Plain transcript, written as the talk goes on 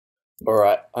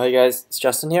Alright, hi guys, it's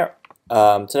Justin here.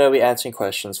 Today we'll be answering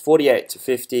questions 48 to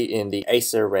 50 in the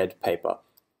ACER red paper.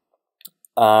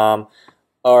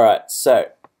 Alright, so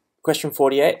question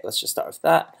 48, let's just start with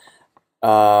that.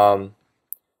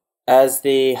 As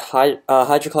the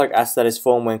hydrochloric acid that is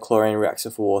formed when chlorine reacts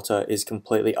with water is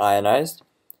completely ionized,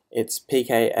 its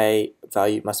pKa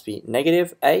value must be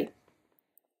negative A.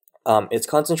 Its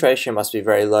concentration must be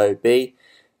very low B.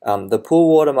 The pool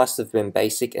water must have been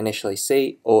basic initially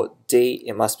C, or D,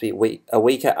 it must be a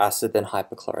weaker acid than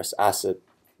hypochlorous acid.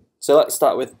 So let's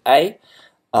start with A,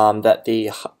 that the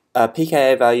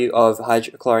pKa value of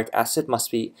hydrochloric acid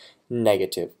must be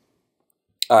negative.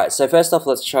 Alright, so first off,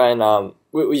 let's try and,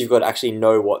 you've got to actually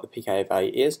know what the pKa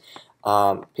value is.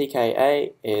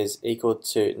 pKa is equal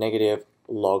to negative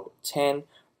log 10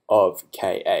 of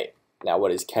Ka. Now,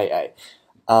 what is Ka?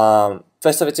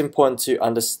 First off, it's important to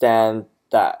understand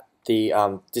that the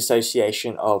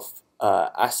dissociation of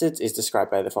acids is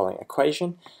described by the following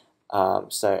equation.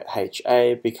 So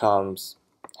Ha becomes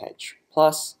H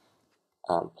plus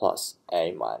plus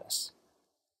A minus.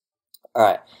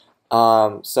 Alright,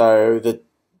 so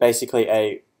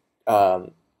basically prior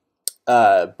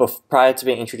to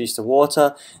being introduced to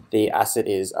water, the acid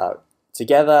is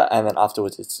together, and then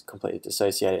afterwards it's completely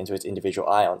dissociated into its individual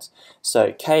ions.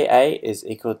 So Ka is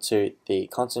equal to the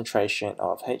concentration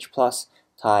of H plus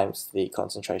times the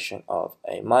concentration of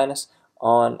A minus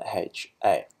on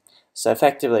Ha. So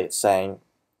effectively it's saying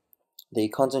the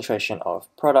concentration of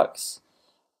products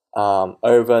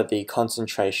over the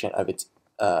concentration of its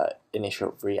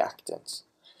initial reactants.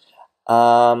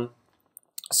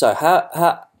 So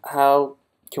how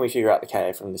can we figure out the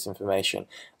Ka from this information?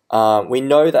 We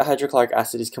know that hydrochloric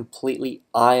acid is completely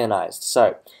ionized.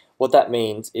 So what that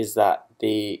means is that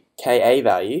the Ka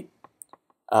value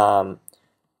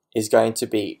is going to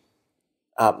be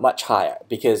much higher,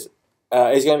 because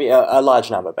it's going to be a large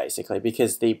number basically,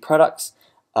 because the products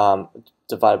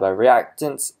divided by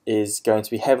reactants is going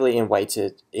to be heavily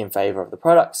weighted in favor of the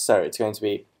products. So it's going to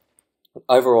be,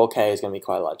 overall Ka is going to be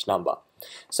quite a large number.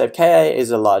 So if Ka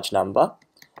is a large number,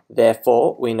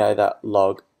 therefore we know that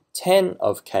log 10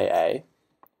 of Ka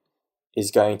is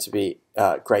going to be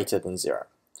greater than 0.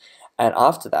 And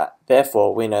after that,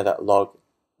 therefore, we know that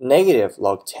negative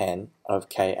log 10 of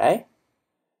Ka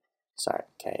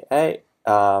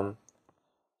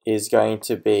is going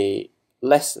to be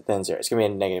less than 0. It's going to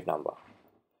be a negative number.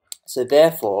 So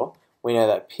therefore, we know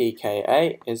that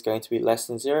pKa is going to be less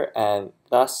than 0, and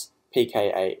thus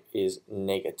pKa is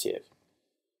negative.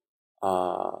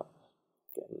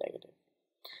 Negative.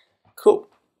 Cool.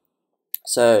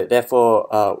 So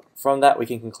therefore, from that we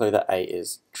can conclude that A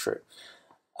is true.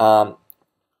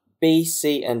 B,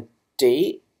 C, and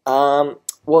D,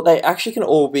 well, they actually can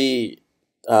all be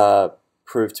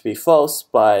proved to be false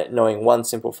by knowing one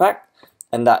simple fact,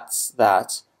 and that's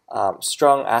that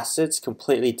strong acids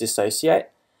completely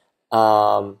dissociate,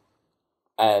 and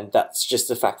that's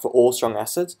just a fact for all strong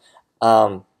acids.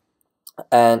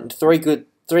 And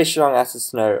three strong acids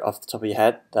to know off the top of your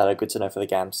head that are good to know for the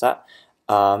Gamsat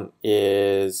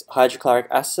is hydrochloric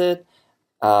acid,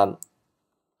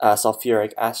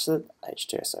 sulfuric acid,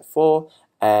 H2SO4,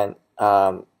 and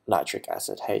nitric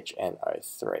acid,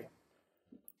 HNO3.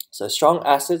 So strong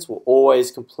acids will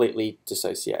always completely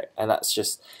dissociate, and that's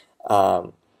just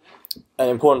an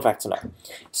important fact to know.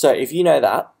 So if you know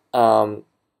that,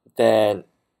 then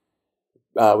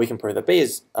we can prove that B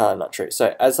is not true.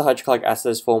 So as the hydrochloric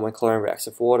acid is formed when chlorine reacts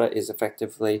with water is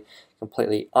effectively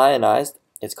completely ionized,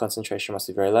 its concentration must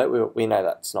be very low. We know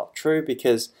that's not true,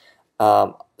 because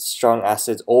strong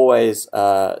acids always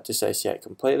dissociate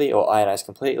completely or ionize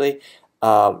completely,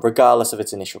 regardless of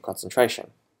its initial concentration.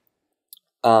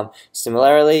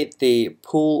 Similarly, the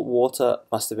pool water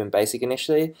must have been basic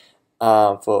initially.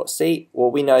 For C,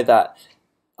 well, we know that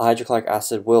hydrochloric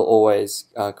acid will always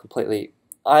completely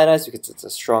ionize because it's a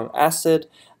strong acid,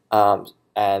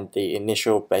 and the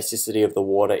initial basicity of the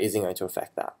water isn't going to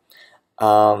affect that.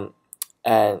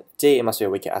 And D, it must be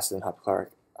a weaker acid than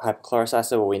hypochlorous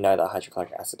acid. Well, we know that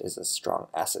hydrochloric acid is a strong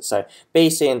acid. So B,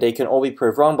 C, and D can all be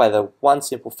proved wrong by the one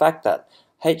simple fact that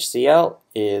HCl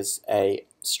is a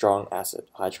strong acid.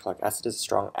 Hydrochloric acid is a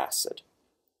strong acid.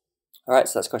 Alright,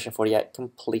 so that's question 48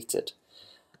 completed.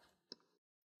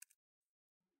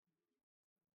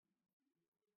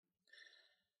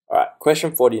 Alright,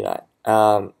 question 49.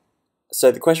 So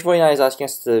the question 49 is asking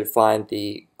us to find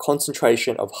the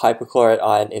concentration of hypochlorite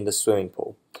ion in the swimming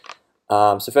pool.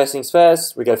 So first things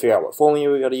first, we've got to figure out what formula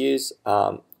we've got to use.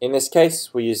 In this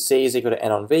case, we use C is equal to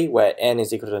N on V, where N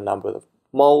is equal to the number of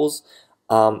moles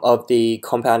of the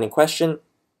compound in question,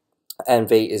 and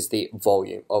V is the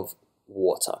volume of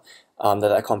water.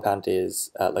 that compound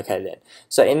is located in.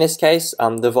 So in this case,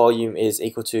 the volume is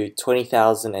equal to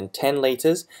 20,010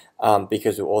 liters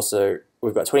because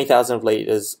we've got 20,000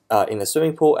 liters in the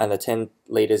swimming pool and the 10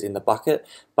 liters in the bucket,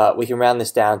 but we can round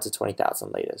this down to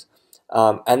 20,000 liters.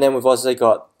 And then we've also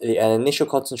got an initial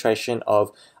concentration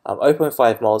of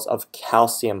 0.5 moles of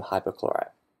calcium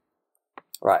hypochlorite.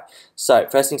 Right, so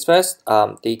first things first,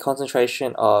 the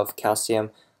concentration of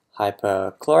calcium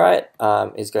hypochlorite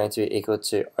is going to be equal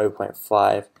to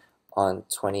 0.5 on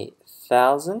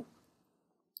 20,000.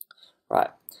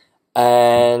 Right,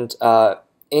 and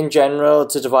in general,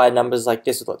 to divide numbers like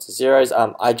this with lots of zeros,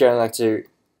 I generally like to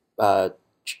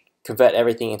convert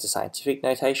everything into scientific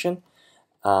notation.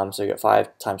 So we got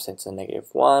 5 times 10 to the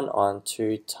negative 1 on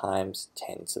 2 times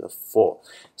 10 to the 4.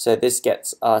 So this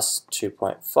gets us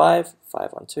 2.5,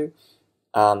 5 on 2,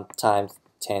 times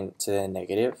 10 to the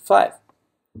negative 5.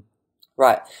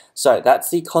 Right, so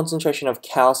that's the concentration of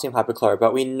calcium hypochlorite,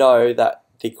 but we know that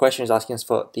the question is asking us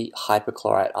for the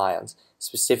hypochlorite ions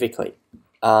specifically.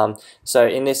 So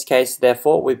in this case,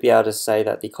 therefore, we'd be able to say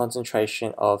that the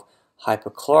concentration of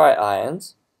hypochlorite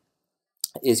ions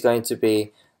is going to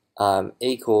be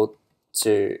equal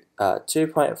to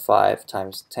 2.5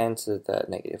 times 10 to the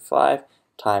negative 5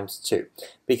 times 2,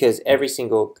 because every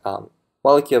single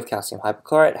molecule of calcium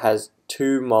hypochlorite has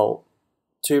 2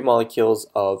 molecules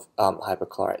of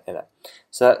hypochlorite in it.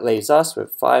 So that leaves us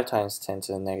with 5 times 10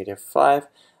 to the negative 5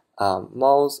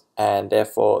 moles, and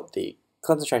therefore the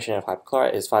concentration of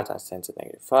hypochlorite is 5 times 10 to the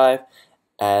negative 5,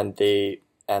 and the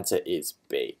answer is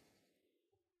B.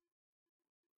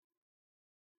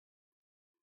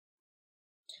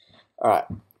 Alright,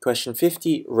 question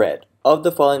 50, red. Of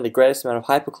the following, the greatest amount of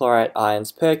hypochlorite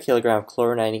ions per kilogram of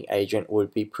chlorinating agent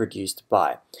would be produced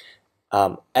by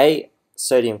A.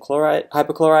 Sodium chloride,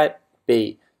 hypochlorite,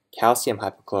 B. Calcium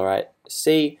hypochlorite,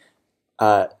 C.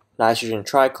 Nitrogen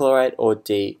trichloride, or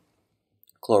D.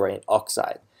 Chlorine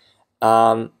oxide.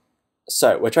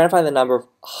 So we're trying to find the number of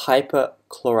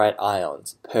hypochlorite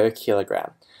ions per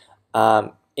kilogram.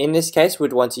 In this case,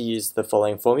 we'd want to use the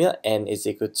following formula. N is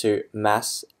equal to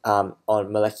mass on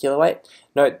molecular weight.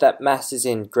 Note that mass is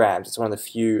in grams. It's one of the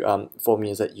few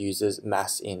formulas that uses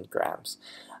mass in grams.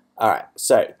 Alright,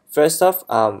 so first off,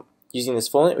 using this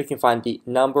formula, we can find the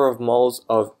number of moles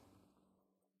of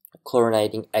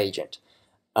chlorinating agent.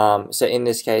 So in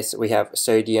this case, we have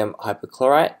sodium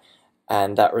hypochlorite,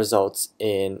 and that results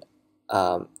in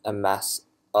a mass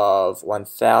of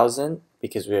 1,000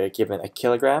 because we are given a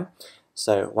kilogram.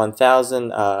 So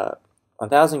 1,000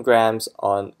 grams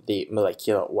on the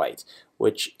molecular weight,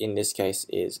 which in this case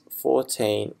is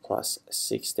 14 plus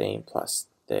 16 plus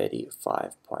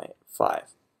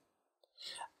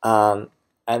 35.5.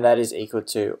 And that is equal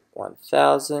to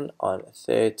 1,000 on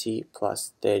 30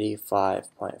 plus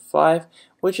 35.5,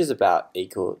 which is about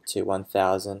equal to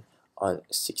 1,000 on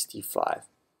 65.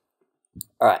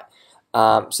 Alright,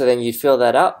 so then you fill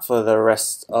that up for the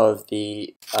rest of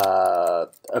the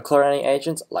chlorinating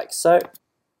agents, like so.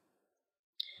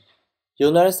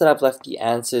 You'll notice that I've left the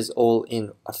answers all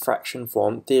in a fraction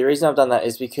form. The reason I've done that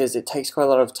is because it takes quite a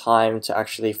lot of time to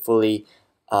actually fully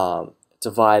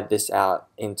divide this out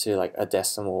into like a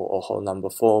decimal or whole number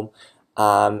form,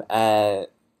 and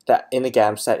that in the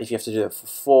Gamsat, if you have to do it for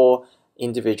 4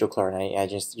 individual chlorinating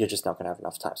agents, you're just not going to have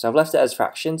enough time. So I've left it as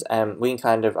fractions, and we can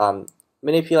kind of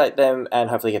manipulate them and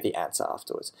hopefully get the answer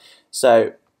afterwards.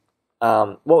 So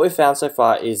what we've found so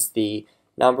far is the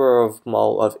number of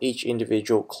mole of each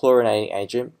individual chlorinating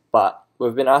agent, but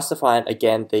we've been asked to find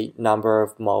again the number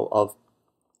of mole of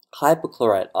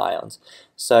hypochlorite ions.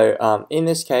 So in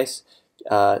this case,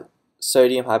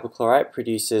 sodium hypochlorite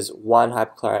produces 1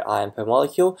 hypochlorite ion per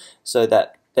molecule, so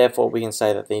that therefore we can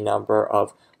say that the number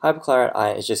of hypochlorite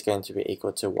ion is just going to be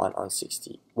equal to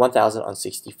 1,000 on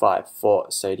 65 for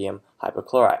sodium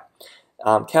hypochlorite.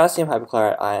 Calcium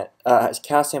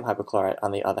hypochlorite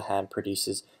on the other hand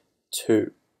produces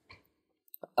 2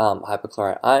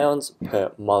 hypochlorite ions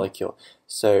per molecule,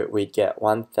 so we'd get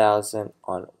 1,000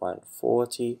 on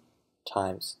 140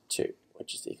 times 2,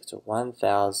 which is equal to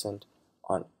 1,000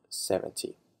 on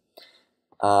 70.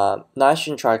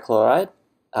 Nitrogen trichloride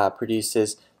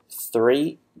produces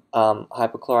 3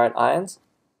 hypochlorite ions,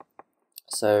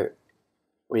 so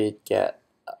we'd get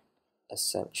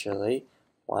essentially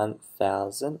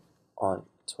 1,000 on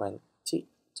 20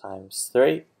 times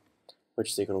 3,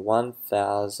 which is equal to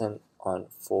 1,000 on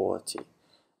 40.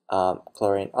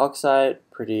 Chlorine oxide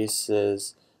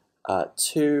produces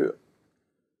 2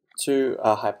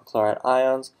 hypochlorite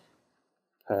ions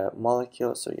per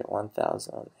molecule, so we get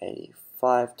 1,000 on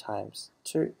 85 times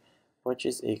 2, which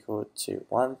is equal to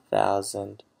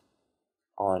 1,000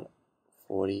 on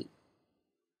 40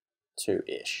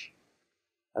 42-ish,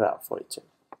 about 42.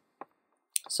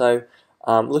 So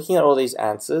looking at all these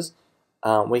answers,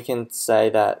 we can say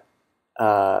that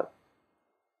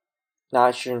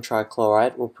nitrogen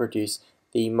trichloride will produce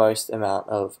the most amount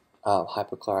of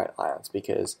hypochlorite ions,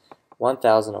 because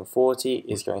 1040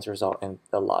 is going to result in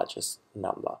the largest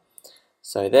number.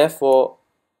 So therefore,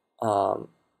 the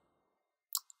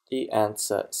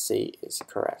answer C is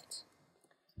correct.